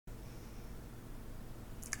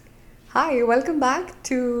Hi, welcome back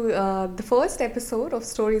to the first episode of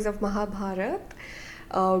Stories of Mahabharat.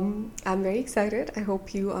 I'm very excited. I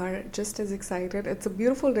hope you are just as excited. It's a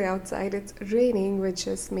beautiful day outside. It's raining, which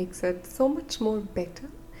just makes it so much more better.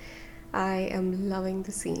 I am loving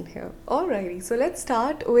the scene here. Alrighty, so let's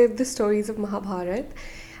start with the stories of Mahabharat.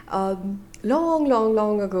 Long, long,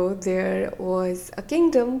 long ago, there was a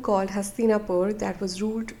kingdom called Hastinapur that was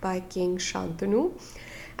ruled by King Shantanu.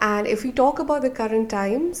 And if we talk about the current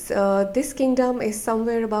times, this kingdom is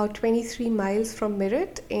somewhere about 23 miles from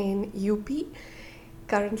Meerut in UP,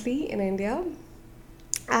 currently in India.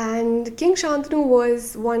 And King Shantanu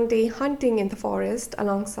was one day hunting in the forest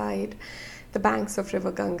alongside the banks of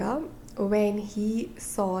River Ganga when he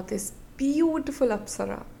saw this beautiful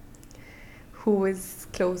Apsara who was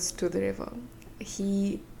close to the river.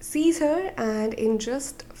 He sees her, and in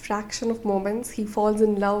just a fraction of moments, he falls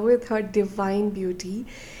in love with her divine beauty.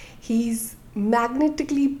 He's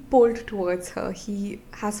magnetically pulled towards her. He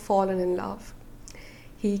has fallen in love.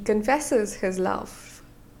 He confesses his love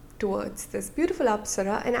towards this beautiful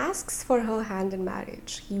Apsara and asks for her hand in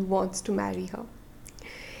marriage. He wants to marry her.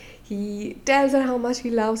 He tells her how much he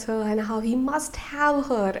loves her and how he must have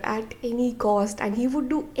her at any cost, and he would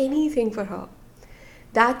do anything for her.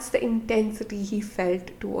 That's the intensity he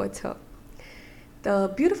felt towards her.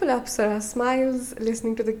 The beautiful Apsara smiles,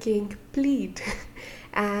 listening to the king plead,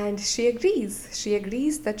 and she agrees. She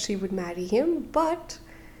agrees that she would marry him, but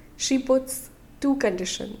she puts two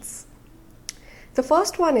conditions. The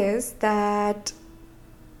first one is that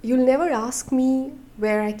you'll never ask me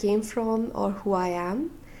where I came from or who I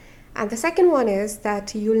am. And the second one is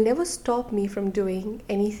that you'll never stop me from doing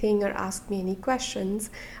anything or ask me any questions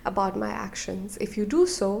about my actions. If you do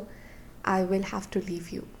so, I will have to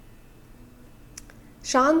leave you.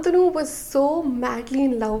 Shantanu was so madly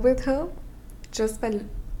in love with her, just by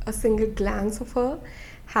a single glance of her,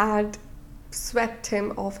 had swept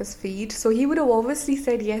him off his feet. So he would have obviously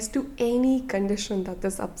said yes to any condition that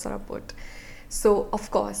this Apsara put. So, of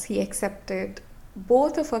course, he accepted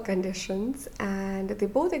both of her conditions and they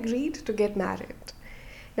both agreed to get married.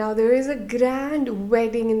 Now there is a grand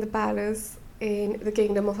wedding in the palace in the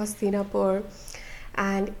kingdom of Hastinapur,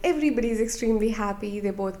 and everybody is extremely happy. They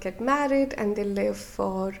both get married and they live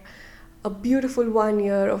for a beautiful 1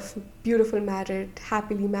 year of beautiful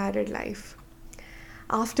happily married life.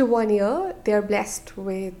 After 1 year, they are blessed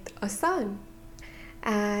with a son.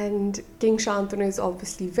 And King Shantanu is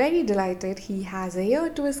obviously very delighted. He has a heir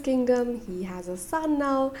to his kingdom, he has a son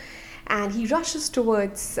now, and he rushes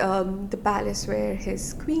towards the palace where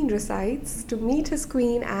his queen resides to meet his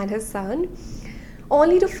queen and his son,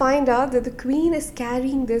 only to find out that the queen is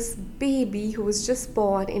carrying this baby who was just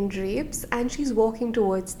born in drapes and she's walking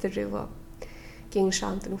towards the river. King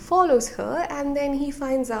Shantanu follows her, and then he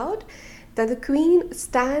finds out that the queen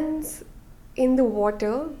stands in the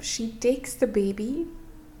water. She takes the baby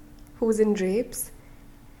who's in drapes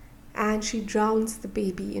and she drowns the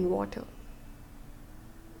baby in water.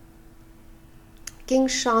 King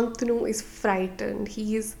Shantanu is frightened.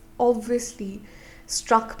 He is obviously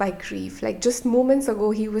struck by grief. Like just moments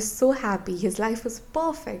ago, he was so happy. His life was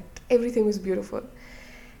perfect. Everything was beautiful.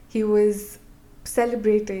 He was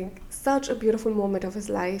celebrating such a beautiful moment of his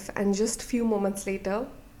life, and just a few moments later,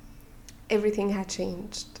 everything had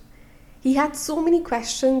changed. He had so many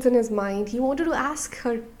questions in his mind. He wanted to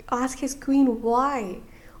ask his queen why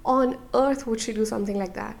on earth would she do something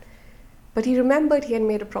like that. But he remembered he had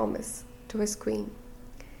made a promise to his queen.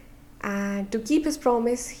 And to keep his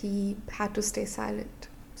promise, he had to stay silent.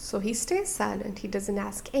 So he stays silent. He doesn't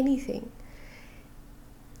ask anything.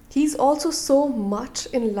 He's also so much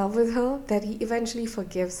in love with her that he eventually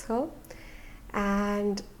forgives her.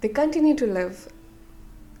 And they continue to live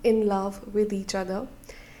in love with each other,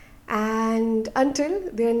 and until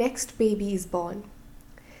their next baby is born.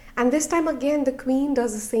 And this time again, the queen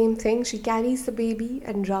does the same thing. She carries the baby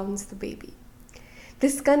and drowns the baby.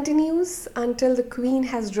 This continues until the queen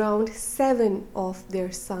has drowned 7 of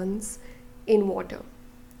their sons in water.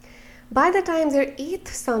 By the time their 8th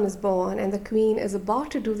son is born and the queen is about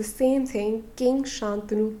to do the same thing, King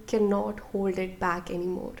Shantanu cannot hold it back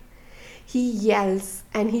anymore. He yells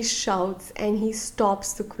and he shouts and he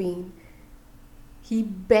stops the queen. He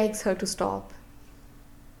begs her to stop.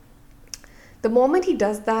 The moment he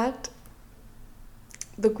does that,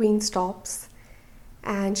 the queen stops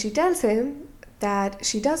and she tells him that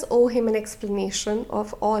she does owe him an explanation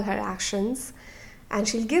of all her actions, and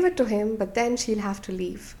she'll give it to him, but then she'll have to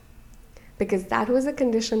leave, because that was a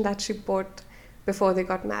condition that she put before they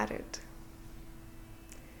got married.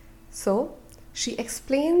 So she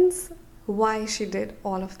explains why she did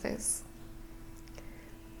all of this.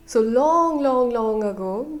 So long, long, long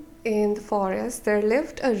ago, in the forest, there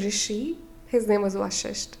lived a rishi. His name was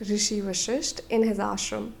Rishi Vashisht, in his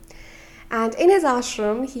ashram. And in his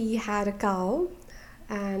ashram, he had a cow,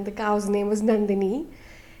 and the cow's name was Nandini.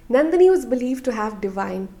 Nandini was believed to have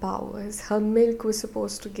divine powers. Her milk was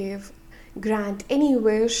supposed to grant any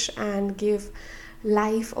wish and give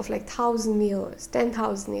life of like 1,000 years,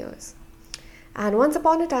 10,000 years. And once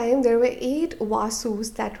upon a time, there were 8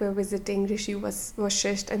 Vasus that were visiting Rishi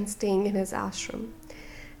Vashisht and staying in his ashram.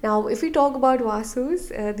 Now, if we talk about Vasus,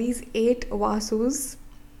 these 8 Vasus,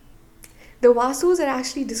 the Vasus are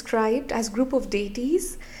actually described as group of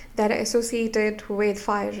deities that are associated with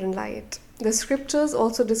fire and light. The scriptures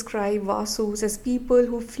also describe Vasus as people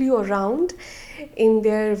who flew around in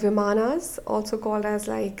their vimanas, also called as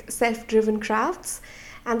like self-driven crafts.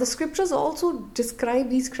 And the scriptures also describe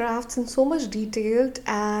these crafts in so much detail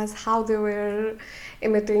as how they were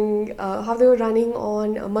running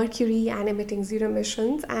on Mercury and emitting zero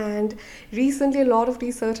emissions. And recently, a lot of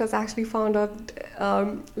research has actually found out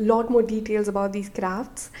a lot more details about these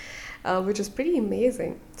crafts, which is pretty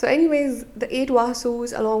amazing. So anyways, the 8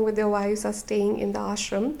 Vasus along with their wives are staying in the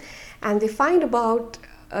ashram, and they find out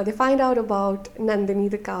about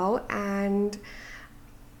Nandini the cow, and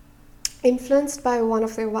influenced by one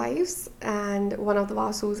of their wives and one of the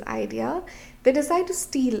Vasu's idea, they decide to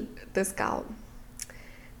steal this cow.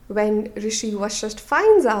 When Rishi Vashisht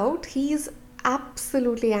finds out, he's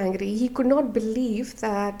absolutely angry. He could not believe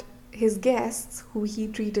that his guests, who he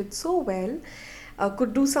treated so well,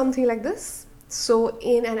 could do something like this. So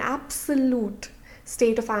in an absolute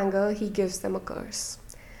state of anger, he gives them a curse.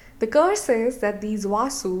 The curse is that these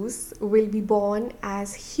Vasus will be born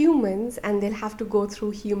as humans and they'll have to go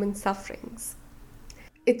through human sufferings.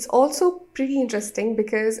 It's also pretty interesting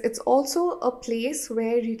because it's also a place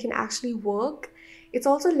where you can actually work. It's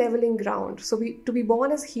also leveling ground. So to be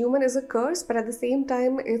born as human is a curse, but at the same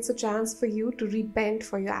time, it's a chance for you to repent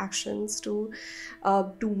for your actions, to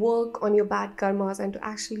work on your bad karmas, and to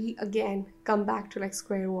actually, again, come back to like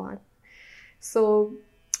square one. So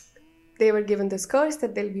they were given this curse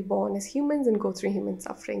that they'll be born as humans and go through human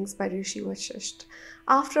sufferings by Rishi Vashisht.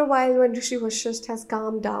 After a while, when Rishi Vashisht has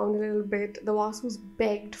calmed down a little bit, the Vasus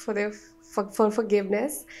begged for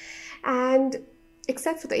forgiveness, and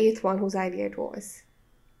except for the 8th one whose idea it was.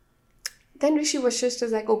 Then Rishi Vashisht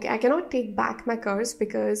is like, okay, I cannot take back my curse,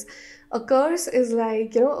 because a curse is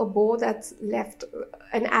like, a bow that's left,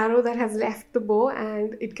 an arrow that has left the bow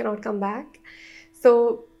and it cannot come back.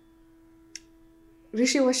 So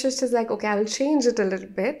Rishi Vashisht is like, okay, I will change it a little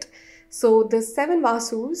bit. So the 7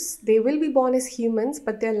 Vasus, they will be born as humans,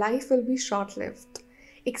 but their life will be short-lived.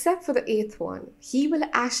 Except for the 8th one. He will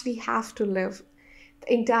actually have to live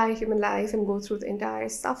the entire human life and go through the entire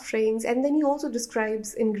sufferings. And then he also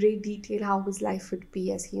describes in great detail how his life would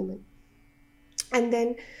be as human. And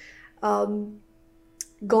then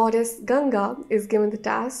goddess Ganga is given the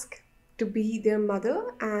task to be their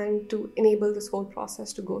mother and to enable this whole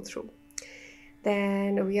process to go through.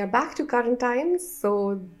 Then we are back to current times.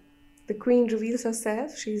 So the queen reveals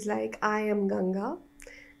herself. She's like, I am Ganga,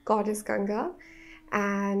 goddess Ganga,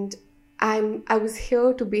 and I was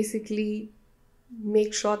here to basically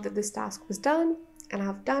make sure that this task was done, and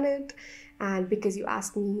I've done it. And because you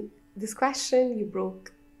asked me this question, you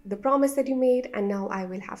broke the promise that you made, and now I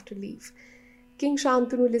will have to leave. King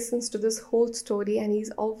Shantanu listens to this whole story, and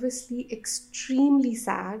he's obviously extremely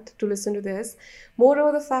sad to listen to this.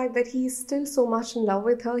 Moreover, the fact that he is still so much in love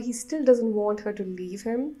with her, he still doesn't want her to leave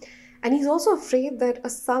him. And he's also afraid that a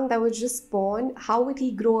son that was just born, how would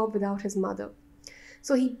he grow up without his mother?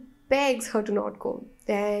 So he begs her to not go.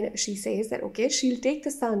 Then she says that, okay, she'll take the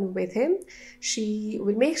son with him. She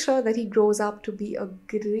will make sure that he grows up to be a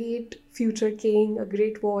great future king, a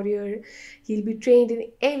great warrior. He'll be trained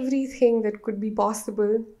in everything that could be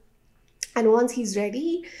possible. And once he's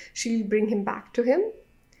ready, she'll bring him back to him.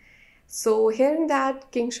 So hearing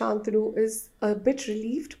that, King Shantanu is a bit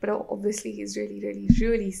relieved, but obviously he's really, really,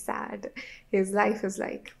 really sad. His life is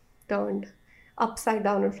like turned upside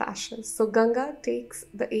down in flashes. So Ganga takes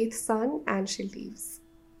the 8th son and she leaves,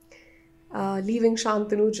 leaving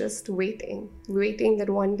Shantanu just waiting that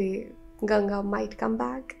one day Ganga might come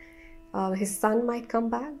back, his son might come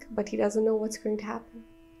back, but he doesn't know what's going to happen.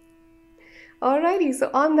 Alrighty,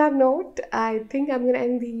 so on that note, I think I'm going to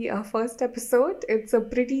end the first episode. It's a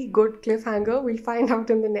pretty good cliffhanger. We'll find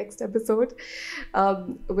out in the next episode.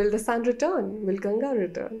 Will the sun return? Will Ganga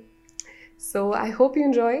return? So I hope you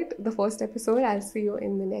enjoyed the first episode. I'll see you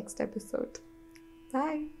in the next episode.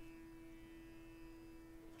 Bye.